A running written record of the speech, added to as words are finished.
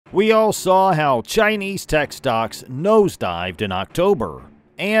We all saw how Chinese tech stocks nosedived in October,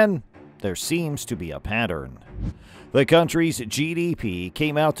 and there seems to be a pattern. The country's GDP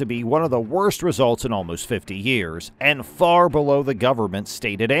came out to be one of the worst results in almost 50 years, and far below the government's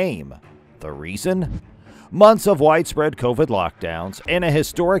stated aim. The reason? Months of widespread COVID lockdowns and a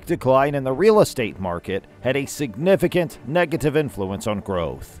historic decline in the real estate market had a significant negative influence on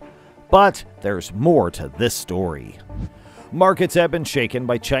growth. But there's more to this story. Markets have been shaken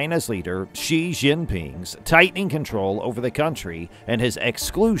by China's leader Xi Jinping's tightening control over the country and his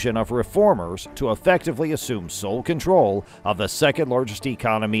exclusion of reformers to effectively assume sole control of the second largest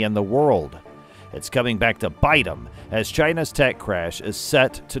economy in the world. It's coming back to bite him as China's tech crash is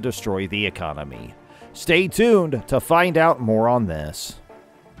set to destroy the economy. Stay tuned to find out more on this.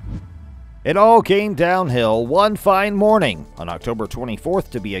 It all came downhill one fine morning, on October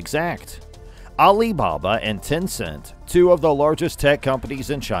 24th to be exact. Alibaba and Tencent, two of the largest tech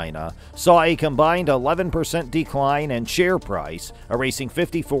companies in China, saw a combined 11% decline in share price, erasing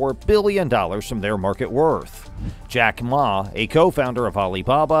 $54 billion from their market worth. Jack Ma, a co-founder of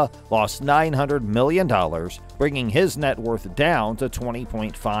Alibaba, lost $900 million, bringing his net worth down to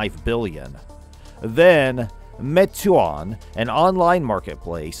 $20.5 billion. Then, Meituan, an online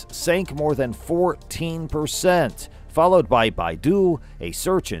marketplace, sank more than 14%, followed by Baidu, a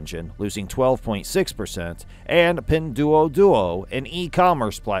search engine, losing 12.6%, and Pinduoduo, an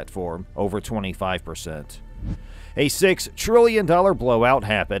e-commerce platform, over 25%. A $6 trillion blowout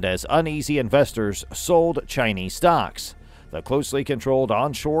happened as uneasy investors sold Chinese stocks. The closely controlled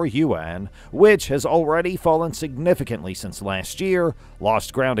onshore yuan, which has already fallen significantly since last year,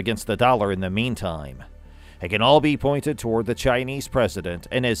 lost ground against the dollar in the meantime. It can all be pointed toward the Chinese president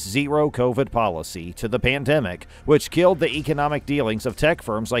and his zero-COVID policy to the pandemic, which killed the economic dealings of tech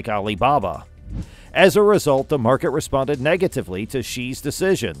firms like Alibaba. As a result, the market responded negatively to Xi's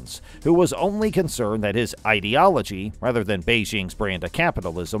decisions, who was only concerned that his ideology, rather than Beijing's brand of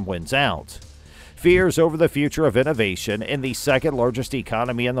capitalism, wins out. Fears over the future of innovation in the second largest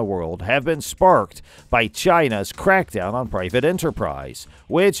economy in the world have been sparked by China's crackdown on private enterprise,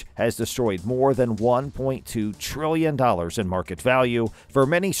 which has destroyed more than $1.2 trillion in market value for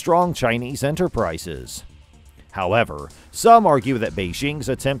many strong Chinese enterprises. However, some argue that Beijing's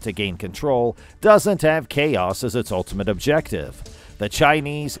attempt to gain control doesn't have chaos as its ultimate objective. The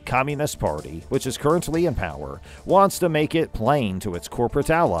Chinese Communist Party, which is currently in power, wants to make it plain to its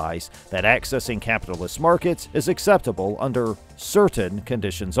corporate allies that accessing capitalist markets is acceptable under certain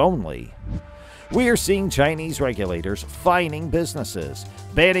conditions only. We are seeing Chinese regulators fining businesses,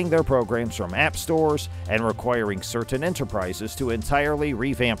 banning their programs from app stores, and requiring certain enterprises to entirely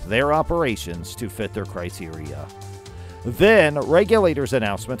revamp their operations to fit their criteria. Then, regulators'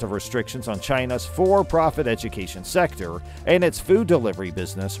 announcement of restrictions on China's for-profit education sector and its food delivery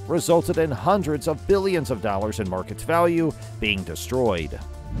business resulted in hundreds of billions of dollars in market value being destroyed.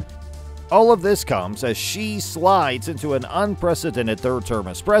 All of this comes as Xi slides into an unprecedented third term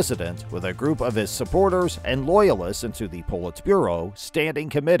as president with a group of his supporters and loyalists into the Politburo Standing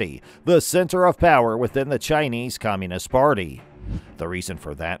Committee, the center of power within the Chinese Communist Party. The reason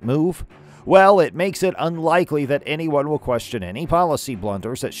for that move? Well, it makes it unlikely that anyone will question any policy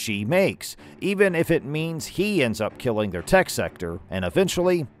blunders that Xi makes, even if it means he ends up killing their tech sector and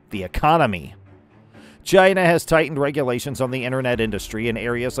eventually the economy. China has tightened regulations on the internet industry in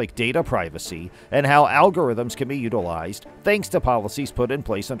areas like data privacy and how algorithms can be utilized thanks to policies put in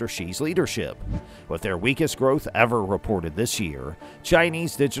place under Xi's leadership. With their weakest growth ever reported this year,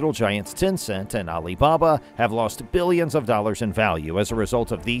 Chinese digital giants Tencent and Alibaba have lost billions of dollars in value as a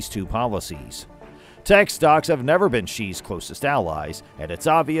result of these two policies. Tech stocks have never been Xi's closest allies, and it's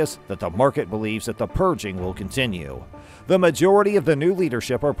obvious that the market believes that the purging will continue. The majority of the new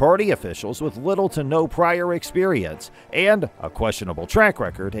leadership are party officials with little to no prior experience and a questionable track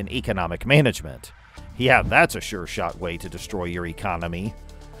record in economic management. Yeah, that's a sure-shot way to destroy your economy.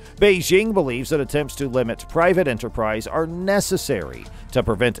 Beijing believes that attempts to limit private enterprise are necessary to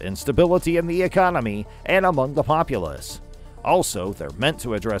prevent instability in the economy and among the populace. Also, they're meant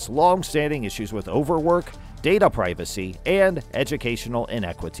to address long-standing issues with overwork, data privacy, and educational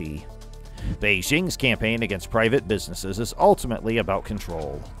inequity. Beijing's campaign against private businesses is ultimately about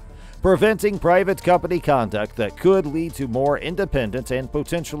control, preventing private company conduct that could lead to more independent and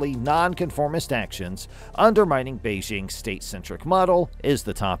potentially non-conformist actions. Undermining Beijing's state-centric model is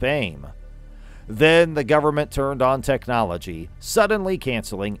the top aim. Then the government turned on technology, suddenly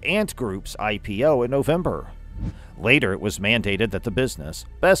canceling Ant Group's IPO in November. Later, it was mandated that the business,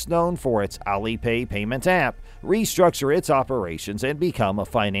 best known for its Alipay payment app, restructure its operations and become a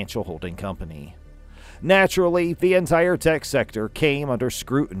financial holding company. Naturally, the entire tech sector came under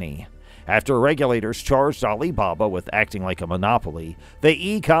scrutiny. After regulators charged Alibaba with acting like a monopoly, the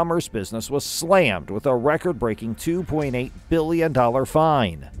e-commerce business was slammed with a record-breaking $2.8 billion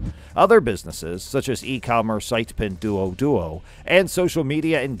fine. Other businesses, such as e-commerce site Pinduoduo and social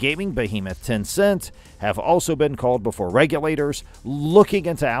media and gaming behemoth Tencent, have also been called before regulators looking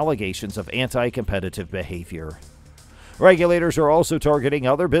into allegations of anti-competitive behavior. Regulators are also targeting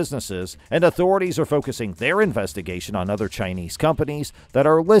other businesses, and authorities are focusing their investigation on other Chinese companies that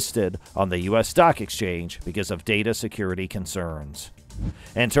are listed on the U.S. stock exchange because of data security concerns.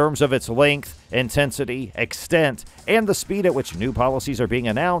 In terms of its length, intensity, extent, and the speed at which new policies are being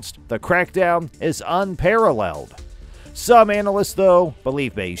announced, the crackdown is unparalleled. Some analysts, though,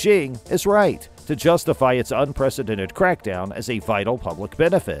 believe Beijing is right to justify its unprecedented crackdown as a vital public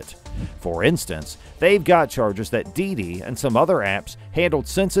benefit. For instance, they've got charges that Didi and some other apps handled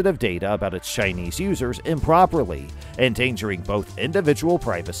sensitive data about its Chinese users improperly, endangering both individual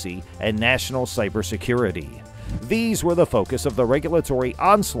privacy and national cybersecurity. These were the focus of the regulatory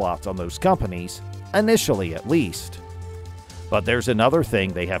onslaught on those companies, initially at least. But there's another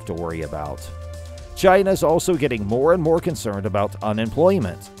thing they have to worry about. China's also getting more and more concerned about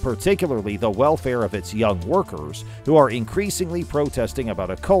unemployment, particularly the welfare of its young workers, who are increasingly protesting about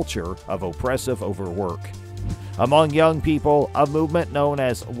a culture of oppressive overwork. Among young people, a movement known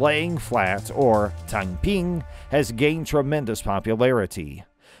as laying flat, or tangping, has gained tremendous popularity.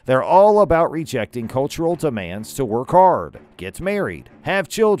 They're all about rejecting cultural demands to work hard, get married, have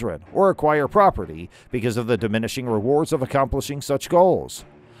children, or acquire property because of the diminishing rewards of accomplishing such goals.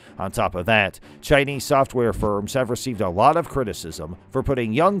 On top of that, Chinese software firms have received a lot of criticism for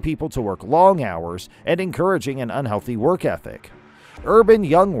putting young people to work long hours and encouraging an unhealthy work ethic. Urban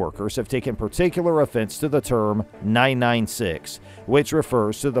young workers have taken particular offense to the term 996, which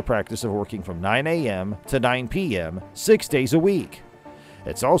refers to the practice of working from 9 a.m. to 9 p.m. 6 days a week.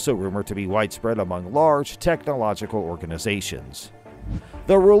 It's also rumored to be widespread among large technological organizations.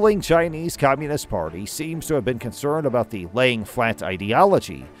 The ruling Chinese Communist Party seems to have been concerned about the laying flat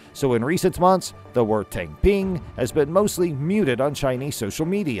ideology, so in recent months, the word tangping has been mostly muted on Chinese social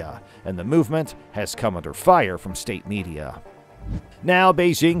media, and the movement has come under fire from state media. Now,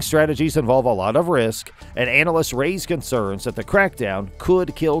 Beijing's strategies involve a lot of risk, and analysts raise concerns that the crackdown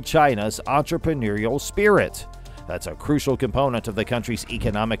could kill China's entrepreneurial spirit. That's a crucial component of the country's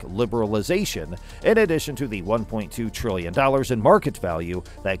economic liberalization, in addition to the $1.2 trillion in market value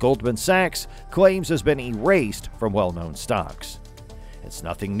that Goldman Sachs claims has been erased from well-known stocks. It's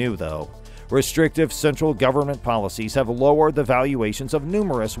nothing new, though. Restrictive central government policies have lowered the valuations of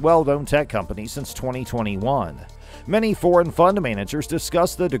numerous well-known tech companies since 2021. Many foreign fund managers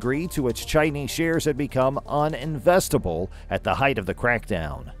discussed the degree to which Chinese shares had become uninvestable at the height of the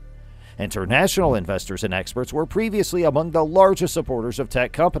crackdown. International investors and experts were previously among the largest supporters of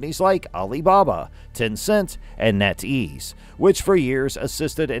tech companies like Alibaba, Tencent, and NetEase, which for years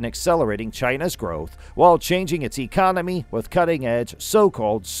assisted in accelerating China's growth while changing its economy with cutting-edge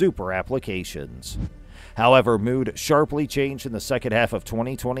so-called super applications. However, mood sharply changed in the second half of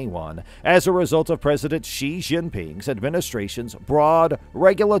 2021 as a result of President Xi Jinping's administration's broad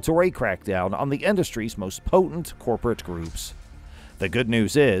regulatory crackdown on the industry's most potent corporate groups. The good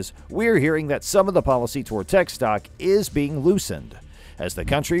news is, we're hearing that some of the policy toward tech stock is being loosened. As the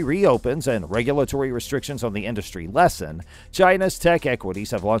country reopens and regulatory restrictions on the industry lessen, China's tech equities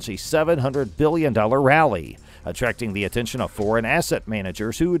have launched a $700 billion rally, attracting the attention of foreign asset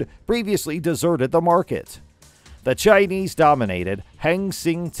managers who'd previously deserted the market. The Chinese-dominated Hang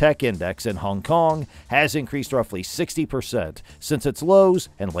Seng Tech Index in Hong Kong has increased roughly 60% since its lows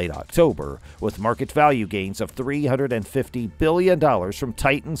in late October, with market value gains of $350 billion from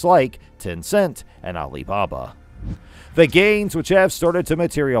titans like Tencent and Alibaba. The gains, which have started to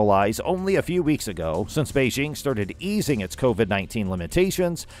materialize only a few weeks ago since Beijing started easing its COVID-19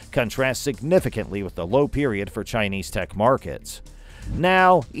 limitations, contrast significantly with the low period for Chinese tech markets.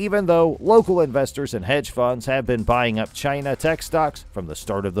 Now, even though local investors and hedge funds have been buying up China tech stocks from the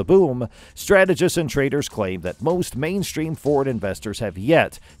start of the boom, strategists and traders claim that most mainstream foreign investors have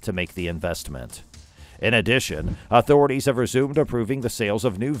yet to make the investment. In addition, authorities have resumed approving the sales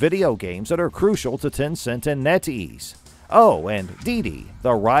of new video games that are crucial to Tencent and NetEase. Oh, and Didi,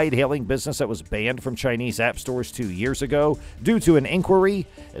 the ride-hailing business that was banned from Chinese app stores 2 years ago due to an inquiry,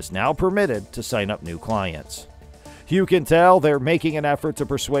 is now permitted to sign up new clients. You can tell they're making an effort to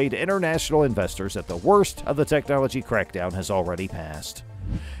persuade international investors that the worst of the technology crackdown has already passed.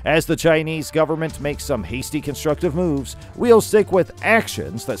 As the Chinese government makes some hasty constructive moves, we'll stick with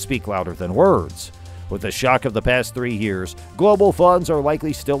actions that speak louder than words. With the shock of the past 3 years, global funds are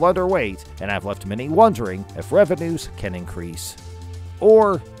likely still underweight and have left many wondering if revenues can increase.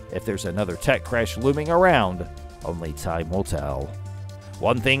 Or if there's another tech crash looming around, only time will tell.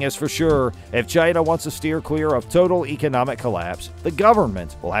 One thing is for sure, if China wants to steer clear of total economic collapse, the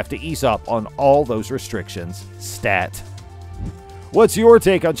government will have to ease up on all those restrictions, stat. What's your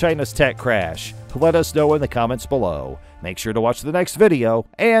take on China's tech crash? Let us know in the comments below. Make sure to watch the next video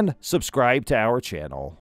and subscribe to our channel.